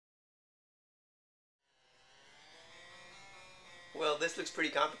this looks pretty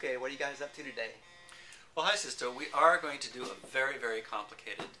complicated. What are you guys up to today? Well, hi, Sisto. We are going to do a very, very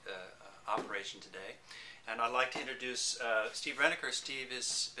complicated operation today. And I'd like to introduce Steve Renneker. Steve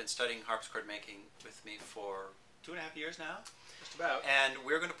has been studying harpsichord making with me for 2.5 years now. Just about. And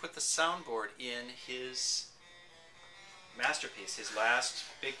we're going to put the soundboard in his masterpiece, his last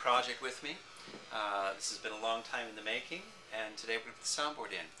big project with me. This has been a long time in the making, and today we're going to put the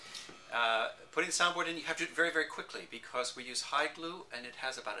soundboard in. Putting the soundboard in, you have to do it very, very quickly because we use hide glue and it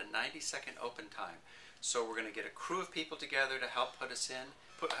has about a 90-second open time. So we're going to get a crew of people together to help put us in,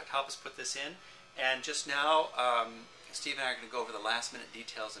 help us put this in. And just now, Steve and I are going to go over the last-minute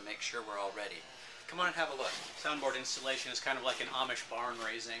details and make sure we're all ready. Come on and have a look. Soundboard installation is kind of like an Amish barn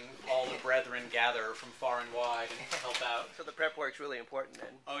raising. All the brethren gather from far and wide and help out. So the prep work's really important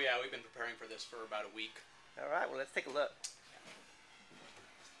then. Oh yeah, we've been preparing for this for about a week. All right, well, let's take a look.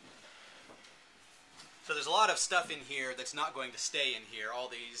 So there's a lot of stuff in here that's not going to stay in here. All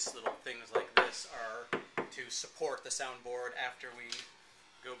these little things like this are to support the soundboard after we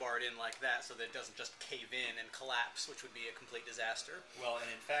go barred in like that, so that it doesn't just cave in and collapse, which would be a complete disaster. Well, and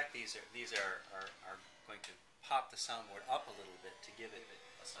in fact, these are going to pop the soundboard up a little bit to give it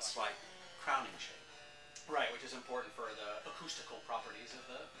a slight crowning shape. Right, which is important for the acoustical properties of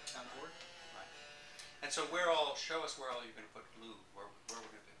the soundboard. Right. And so show us where all you're going to put glue, where we're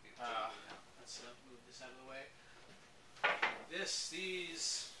going to be putting glue now. Let's move this out of the way.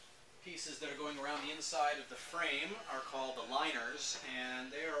 These pieces that are going around the inside of the frame are called the liners,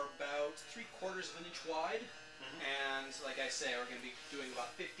 and they are about 3/4 of an inch wide. And like I say, we're going to be doing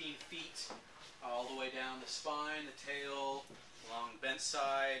about 15 feet all the way down the spine, the tail, along the bent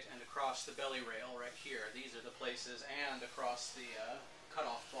side, and across the belly rail right here. These are the places, and across the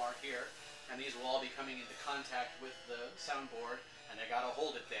cutoff bar here. And these will all be coming into contact with the soundboard, and they got to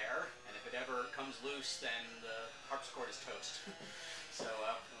hold it there. And if it ever comes loose, then the harpsichord is toast. So we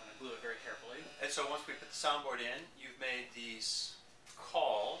want to glue it very carefully. And so once we put the soundboard in, you've made these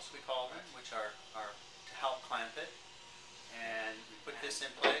cauls, we call them, which are to help clamp it. And we put this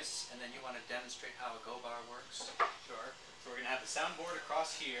in place, and then you want to demonstrate how a go bar works. Sure. So we're going to have the soundboard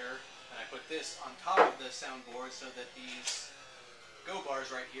across here, and I put this on top of the soundboard so that these go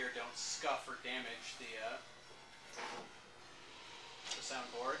bars right here don't scuff or damage the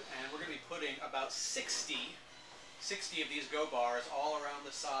soundboard. And we're going to be putting about 60 of these go bars all around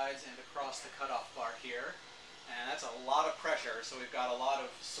the sides and across the cutoff bar here. And that's a lot of pressure, so we've got a lot of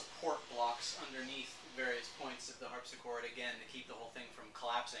support blocks underneath various points of the harpsichord, again, to keep the whole thing from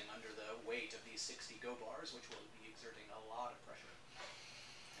collapsing under the weight of these 60 go bars, which will be exerting a lot of pressure.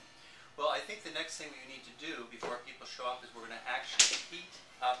 Well, I think the next thing we need to do before people show up is we're going to actually heat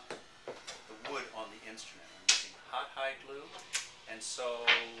up the wood on the instrument. I'm using hot hide glue, and so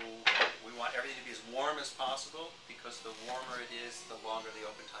we want everything to be as warm as possible, because the warmer it is, the longer the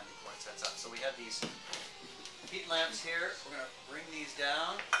open time before it sets up. So we have these heat lamps here. We're going to bring these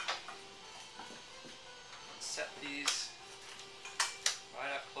down, set these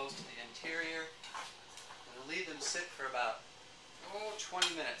right up close to the interior. We'll leave them sit for about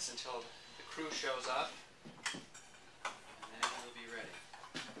 20 minutes until the crew shows up, and then we'll be ready.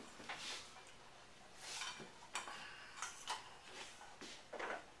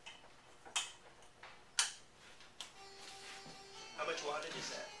 How much wattage is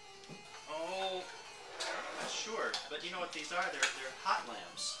that? Oh, I'm not sure, but you know what these are? They're hot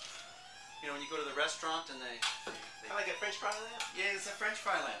lamps. You know, when you go to the restaurant and they Kind of like a French fry lamp? yeah, it's a French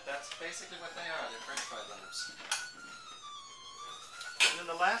fry lamp. That's basically what they are. They're French fry lamps. And then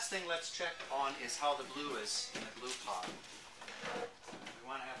the last thing let's check on is how the glue is in the glue pot. We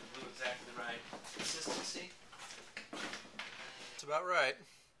want to have the glue exactly the right consistency. That's about right,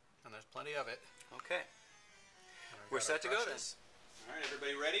 and there's plenty of it. Okay. We're set to go then. All right,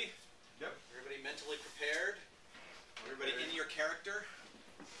 everybody ready? Yep. Everybody mentally prepared? Everybody in your character?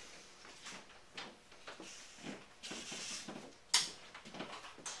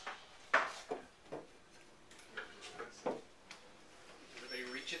 Everybody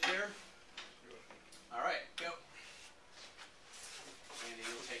reach it there? All right, go. Andy,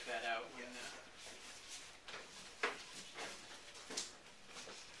 you'll take that out when...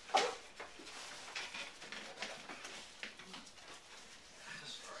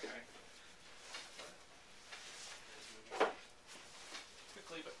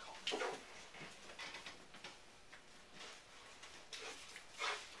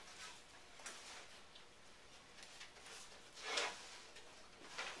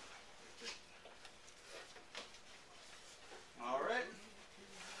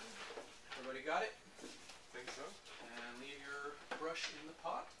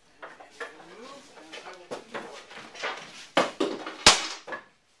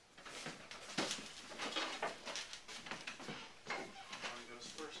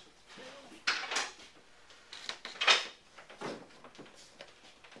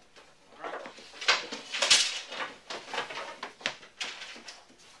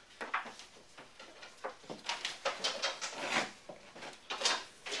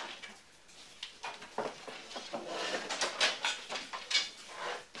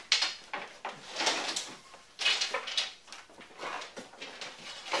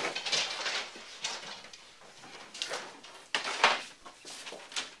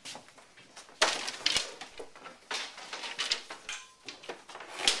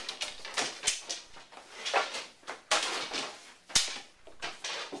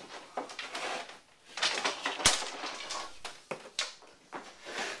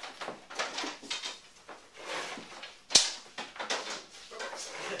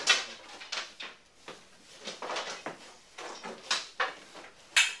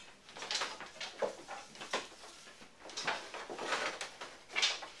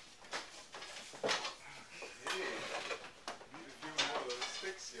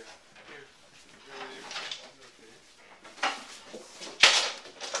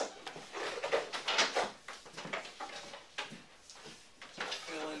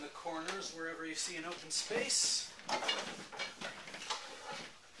 see an open space.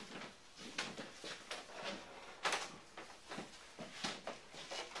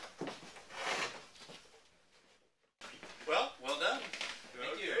 Well, well done.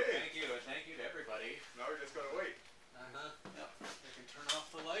 Thank you, Okay. thank you, and thank you to everybody. Now we're just gonna wait. Yep. We can turn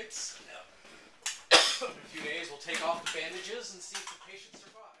off the lights. Yep. In a few days, we'll take off the bandages and see